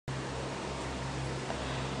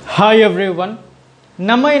Hi everyone.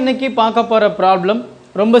 நம்ம இன்னைக்கு பார்க்க போற ப்ராப்ளம்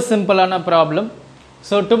ரொம்ப சிம்பிளான problem.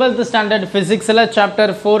 So 12th standard physicsல chapter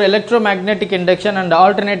 4 electromagnetic induction and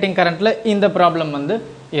alternating currentல இந்த ப்ராப்ளம் வந்து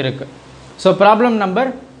இருக்கு. So problem number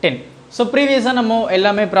 10. So previously நம்ம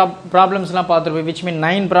எல்லாமே ப்ராப்ளம்ஸ்லாம் பார்த்திருப்போம், which mean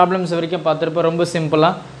 9 problems வரைக்கும் பார்த்திருப்போம். ரொம்ப சிம்பிளா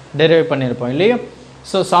டெரைவ் பண்ணிருப்போம் இல்லையா?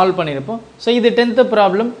 So சால்வ் பண்ணிருப்போம். So இது 10th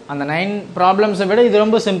ப்ராப்ளம். அந்த 9 ப்ராப்ளம்ஸை விட இது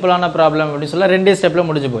ரொம்ப சிம்பிளான ப்ராப்ளம் அப்படி சொல்ல ரெண்டே ஸ்டெப்ல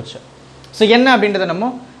முடிஞ்சு போச்சு. So என்ன அப்படின்றத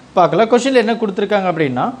நம்ம பார்க்கலாம். क्वेश्चनல என்ன கொடுத்திருக்காங்க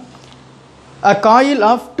அப்படினா a coil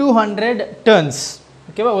of 200 turns.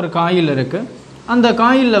 ஓகேவா? ஒரு காயில் இருக்கு. அந்த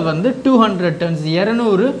காயில்ல வந்து 200 turns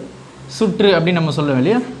 200 சுற்று அப்படி நம்ம சொல்லுவோம்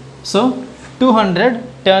இல்லையா? So 200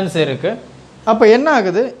 turns இருக்கு. அப்ப என்ன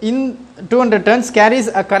ஆகுது? In 200 turns carries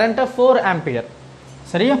a current of 4 ampere.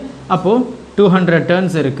 சரியா? அப்போ 200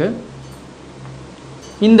 turns இருக்கு.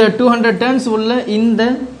 இந்த 200 turns உள்ள இந்த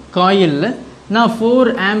காயில்ல நான் 4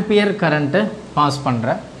 ampere current பாஸ்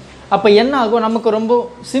பண்றேன். அப்ப என்ன ஆகும்? நமக்கு ரொம்ப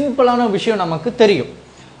சிம்பிளான விஷயம் நமக்கு தெரியும்.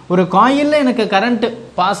 ஒரு காயில்ல எனக்கு கரண்ட்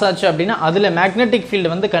பாஸ் ஆச்சு அப்படினா அதுல மேக்னெட்டிக் ஃபீல்ட்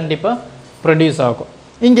வந்து கண்டிப்பா ப்ரொடியூஸ் ஆகும்.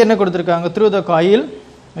 இங்க என்ன கொடுத்திருக்காங்க? through the coil.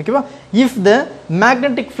 ஓகேவா? if the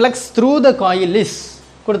magnetic flux through the coil is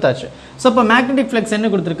கொடுத்தாச்சு. சோ அப்ப மேக்னெட்டிக் ஃப்ளக்ஸ்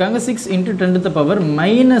என்ன கொடுத்திருக்காங்க? 6 ×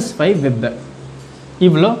 10⁻⁻5 வெபர்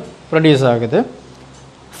இவ்ளோ ப்ரொடியூஸ் ஆகுது.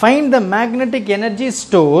 find the magnetic energy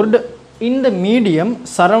stored in the medium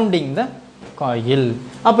surrounding the coil.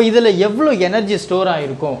 அப்ப இதுல எவ்வளவு எனர்ஜி ஸ்டோர்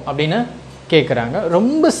ஆயிருக்கும் அப்படினு கேக்குறாங்க.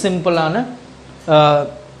 ரொம்ப சிம்பிளான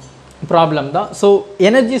ப்ராப்ளம் தான். சோ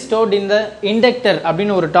எனர்ஜி ஸ்டோர்ட் இன் தி இண்டக்டர்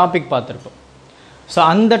அப்படின ஒரு டாபிக் பார்த்திருப்போம். சோ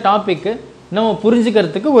அந்த டாபிக் நம்ம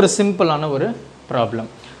புரிஞ்சிக்கிறதுக்கு ஒரு சிம்பிளான ஒரு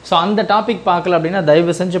ப்ராப்ளம். சோ அந்த டாபிக் பார்க்கல அப்படினா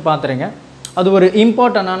தயவு செஞ்சு பாத்துருங்க. அது ஒரு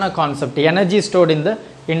இம்பார்ட்டன்ட்டான கான்செப்ட், எனர்ஜி ஸ்டோர்ட் இன் தி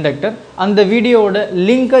இண்டக்டர். அந்த வீடியோவோட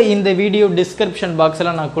லிங்கை இந்த வீடியோ டிஸ்கிரிப்ஷன்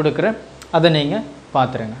பாக்ஸ்ல நான் கொடுக்கிறேன், அதை நீங்க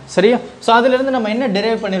பாத்துருங்க. சரியா? சோ அதில இருந்து நம்ம என்ன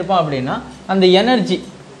டெரைவ் பண்ணிருப்போம் அப்படினா அந்த எனர்ஜி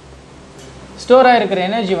ஸ்டோர் ஆயிருக்கிற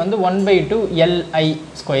எனர்ஜி வந்து 1/2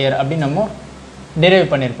 Li² அப்படி நம்ம டெரைவ்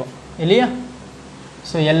பண்ணிருப்போம் இல்லையா?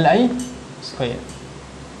 So Li²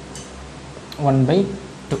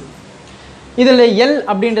 1/2. இதுல L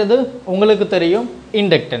அப்படின்றது உங்களுக்கு தெரியும்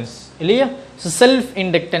இண்டக்டன்ஸ் இல்லையா? சோ செல்ஃப்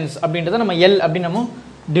இண்டக்டன்ஸ் அப்படின்றத நம்ம L அப்படி நம்ம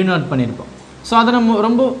டினோட் பண்ணிருப்போம். சோ அத நம்ம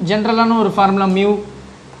ரொம்ப ஜெனரலான ஒரு formula mu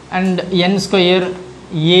and n²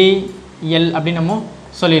 AL அப்படி நம்ம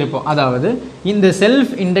சொல்லியிருப்போம். அதாவது இந்த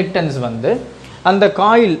செல்ஃப் இண்டக்டன்ஸ் வந்து அந்த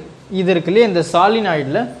காயில் இது இருக்குல்லையே இந்த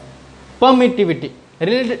சாலினாய்டில்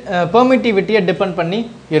பெர்மிட்டிவிட்டியை டிபெண்ட் பண்ணி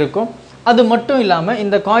இருக்கும். அது மட்டும் இல்லாமல்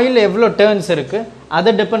இந்த காயிலில் எவ்வளோ டேர்ன்ஸ் இருக்குது அதை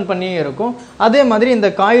டிபெண்ட் பண்ணியும் இருக்கும். அதே மாதிரி இந்த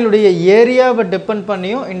காயிலுடைய ஏரியாவை டிபெண்ட்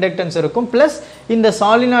பண்ணியும் இண்டக்டன்ஸ் இருக்கும். ப்ளஸ் இந்த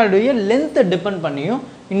சாலினாய்டுடைய லென்த்தை டிபெண்ட் பண்ணியும்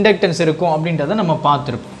இண்டக்டன்ஸ் இருக்கும் அப்படின்றத நம்ம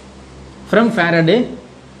பார்த்துருப்போம் ஃப்ரம் ஃபாரடே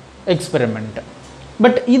எக்ஸ்பெரிமெண்ட்.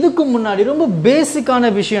 பட் இதுக்கு முன்னாடி ரொம்ப பேசிக்கான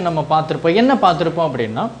விஷயம் நம்ம பார்த்துருப்போம். என்ன பார்த்துருப்போம்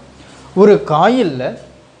அப்படின்னா, ஒரு காயிலில்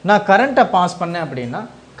நான் கரண்ட்டை பாஸ் பண்ணேன் அப்படின்னா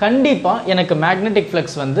கண்டிப்பாக எனக்கு மேக்னெட்டிக்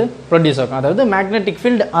ஃப்ளக்ஸ் வந்து ப்ரொடியூஸ் ஆகும். அதாவது magnetic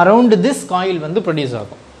field around this coil வந்து ப்ரொடியூஸ்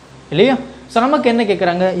ஆகும் இல்லையா? ஸோ நமக்கு என்ன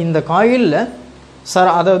கேட்குறாங்க? இந்த காயிலில்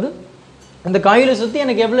அதாவது இந்த காயிலை சுற்றி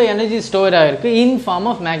எனக்கு எவ்வளோ எனர்ஜி ஸ்டோர் ஆகிருக்கு in form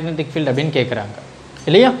of magnetic field அப்படின்னு கேட்குறாங்க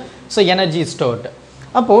இல்லையா? So energy stored.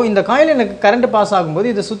 அப்போது இந்த காயில் எனக்கு கரண்ட் பாஸ் ஆகும்போது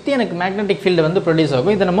இதை சுற்றி எனக்கு மேக்னெட்டிக் ஃபீல்டு வந்து ப்ரொடியூஸ்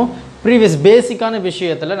ஆகும். இதை நம்ம ப்ரீவியஸ் பேசிக்கான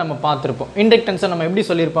விஷயத்தில் நம்ம பார்த்துருப்போம். இண்டக்டன்ஸை நம்ம எப்படி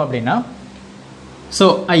சொல்லியிருப்போம் அப்படின்னா, ஸோ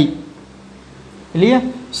I இல்லையா?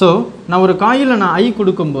 ஸோ நான் ஒரு காயிலில் நான் I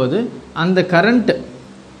கொடுக்கும்போது அந்த கரண்ட்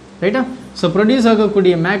ரைட்டா? ஸோ ப்ரொடியூஸ்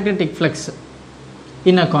ஆகக்கூடிய மேக்னெட்டிக் ஃப்ளக்ஸ்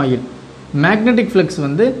இன் அ காயில், மேக்னெட்டிக் ஃப்ளக்ஸ்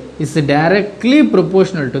வந்து is directly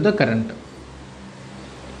proportional to the current.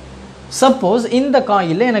 Suppose இந்த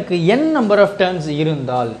காயிலில் எனக்கு n நம்பர் ஆஃப் டர்ன்ஸ்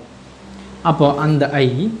இருந்தால் அப்போ அந்த I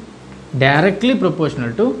directly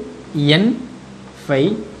proportional to n/b.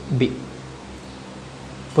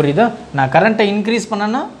 புரியுதா? நான் கரண்ட்டை இன்க்ரீஸ்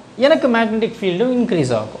பண்ணனா எனக்கு மேக்னெட்டிக் ஃபீல்டும்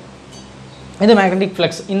இன்க்ரீஸ் ஆகும். இது magnetic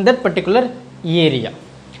flux in that particular area.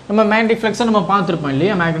 நம்ம மேக்னெட்டிக் ஃப்ளக்ஸை நம்ம பார்த்துருப்போம்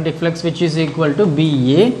இல்லையா? Magnetic flux which is equal to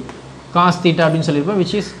BA cos θ அப்படின்னு சொல்லியிருப்போம்.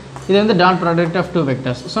 விச் இஸ் இது வந்து dot product of 2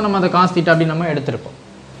 vectors. So நம்ம அதை cos θ அப்படின்னு நம்ம எடுத்திருப்போம்.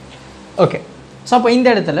 ஓகே. ஸோ அப்போ இந்த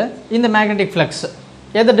இடத்துல இந்த மேக்னெட்டிக் ஃப்ளக்ஸ்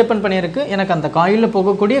எதை டிபெண்ட் பண்ணியிருக்கு? எனக்கு அந்த காயிலில்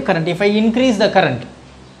போகக்கூடிய current. If I increase the current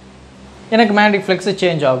எனக்கு மேக்னெட்டிக் ஃப்ளக்ஸ்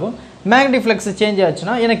சேஞ்ச் ஆகும். மேக்னெட்டிக் ஃப்ளக்ஸ் சேஞ்ச்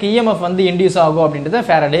ஆச்சுன்னா எனக்கு EMF வந்து இன்டியூஸ் ஆகும் அப்படின்றத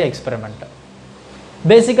ஃபாரடே எக்ஸ்பெரிமெண்ட்.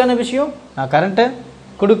 பேசிக்கான விஷயம், நான் கரண்ட்டை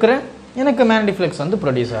கொடுக்குறேன், எனக்கு மேக்னெட்டிக் ஃப்ளக்ஸ் வந்து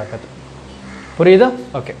ப்ரொடியூஸ் ஆகுது. புரியுதா?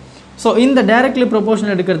 ஓகே. ஸோ இந்த டைரக்ட்லி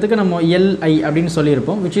ப்ரொபோர்ஷனல் எடுக்கிறதுக்கு நம்ம LI அப்படின்னு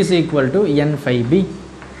சொல்லியிருப்போம், which is equal to n/b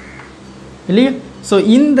இல்லையா? ஸோ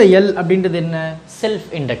இந்த L அப்படின்றது என்ன? Self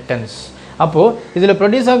inductance. அப்போது இதில்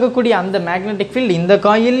ப்ரொடியூஸ் ஆகக்கூடிய அந்த மேக்னெட்டிக் ஃபீல்டு இந்த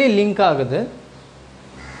காயிலே லிங்க் ஆகுது.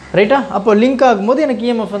 ரைட்டா? அப்போ லிங்க் ஆகும்போது எனக்கு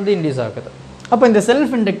EMF வந்து இன்டியூஸ் ஆகுது. அப்போ இந்த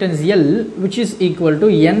self inductance L which is equal to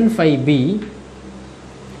N5B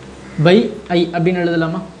by I அப்படின்னு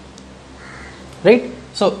எழுதலாமா? ரைட்?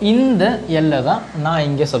 ஸோ இந்த எல்லை தான் நான்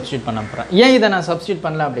இங்கே சப்ஸ்டியூட் பண்ண போகிறேன். ஏன் இதை நான் சப்ஸ்டியூட்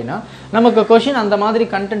பண்ணல அப்படின்னா, நமக்கு கொஷின் அந்த மாதிரி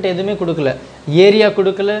கண்டென்ட் எதுவுமே கொடுக்கல. ஏரியா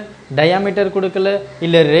கொடுக்கல, டயாமீட்டர் கொடுக்கல,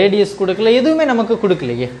 இல்லை ரேடியஸ் கொடுக்கல, எதுவுமே நமக்கு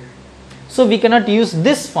கொடுக்கலையே. So we cannot use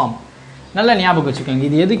this form. நல்லா ஞாபகம் வச்சுக்கோங்க,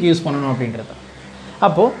 இது எதுக்கு யூஸ் பண்ணணும் அப்படின்றத.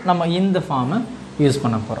 அப்போது நம்ம இந்த ஃபார்மை யூஸ்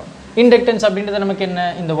பண்ண போகிறோம். இண்டக்டன்ஸ் அப்படின்றது நமக்கு என்ன,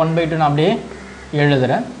 இந்த 1/2 நான் அப்படியே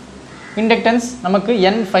எழுதுகிறேன். இண்டக்டன்ஸ் நமக்கு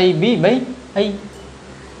N5B by I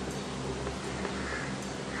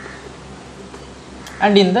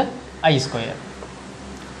அண்ட் இந்த I ஸ்கொயர்.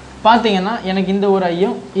 பார்த்தீங்கன்னா எனக்கு இந்த ஒரு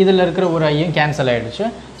ஐயும் இதில் இருக்கிற ஒரு ஐயும் கேன்சல் ஆகிடுச்சு.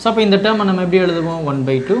 ஸோ அப்போ இந்த டேர்மை நம்ம எப்படி எழுதுவோம்,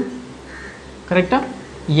 1/2 கரெக்டாக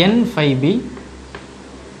N5B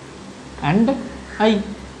அண்ட் I.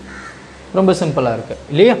 ரொம்ப சிம்பிளாக இருக்குது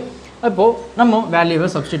இல்லையா? அப்போது நம்ம வேல்யூவை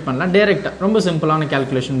சப்ஸ்டியூட் பண்ணலாம் டேரெக்டாக. ரொம்ப சிம்பிளான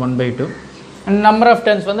calculation. 1/2 and number of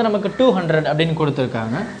turns வந்து நமக்கு 200 அப்படின்னு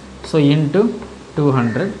கொடுத்துருக்காங்க. So into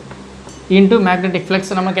 200 into magnetic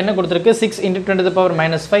flux நமக்கு என்ன கொடுத்துருக்கு, 6 ×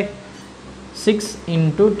 10⁻⁻5. 6 ×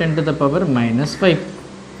 10⁻⁻5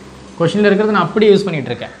 கொஷினில் இருக்கிறது நான் அப்படியே யூஸ்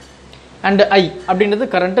பண்ணிகிட்ருக்கேன். அண்ட் I அப்படின்றது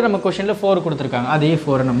கரண்ட்டு நம்ம கொஷினில் 4 கொடுத்துருக்காங்க. அதே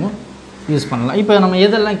 4 நம்ம யூஸ் பண்ணலாம். இப்போ நம்ம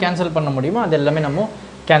எதெல்லாம் கேன்சல் பண்ண முடியுமோ அது எல்லாமே நம்ம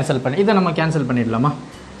கேன்சல் பண்ணி இதை நம்ம கேன்சல் பண்ணிடலாமா?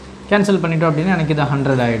 கேன்சல் பண்ணிட்டோம் அப்படின்னா எனக்கு இது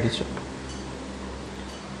 100 ஆகிடுச்சு.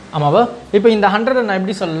 ஆமாவா? இப்போ இந்த 100 நான்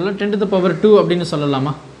எப்படி சொல்லலாம், 10⁻2 அப்படின்னு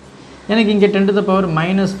சொல்லலாமா? எனக்கு இங்கே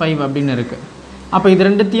 10⁻⁻5 அப்படின்னு இருக்குது. அப்போ இது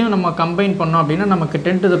ரெண்டுத்தையும் நம்ம கம்பைன் பண்ணோம் அப்படின்னா நமக்கு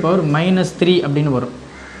 10⁻3 அப்படின்னு வரும்.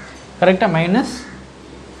 கரெக்டாக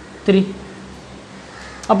 -3.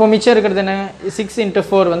 அப்போ மிச்சம் இருக்கிறது என்ன, 6 ×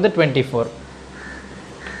 4 வந்து 24.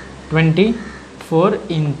 24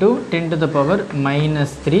 ×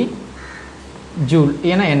 10⁻3 ஜூல்,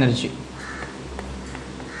 ஏன்னா எனர்ஜி.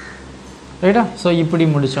 ரைட்டா? ஸோ இப்படி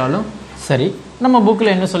முடித்தாலும் சரி. நம்ம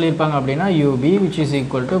புக்கில் என்ன சொல்லியிருப்பாங்க அப்படின்னா UB which is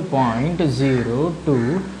equal to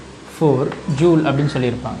 0.024 joule அப்படின்னு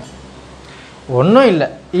சொல்லியிருப்பாங்க. ஒன்றும் இல்லை,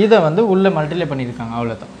 இதை வந்து உள்ளே மல்டிப்ளை பண்ணியிருக்காங்க,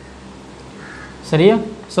 அவ்வளோதான். சரியா?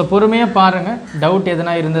 ஸோ பொறுமையாக பாருங்கள். டவுட்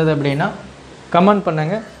எதனா இருந்தது அப்படின்னா கமெண்ட்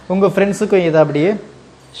பண்ணுங்கள். உங்கள் ஃப்ரெண்ட்ஸுக்கும் இதை அப்படியே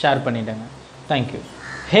ஷேர் பண்ணிவிடுங்க. Thank you.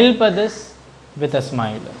 Help others with a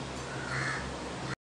smile.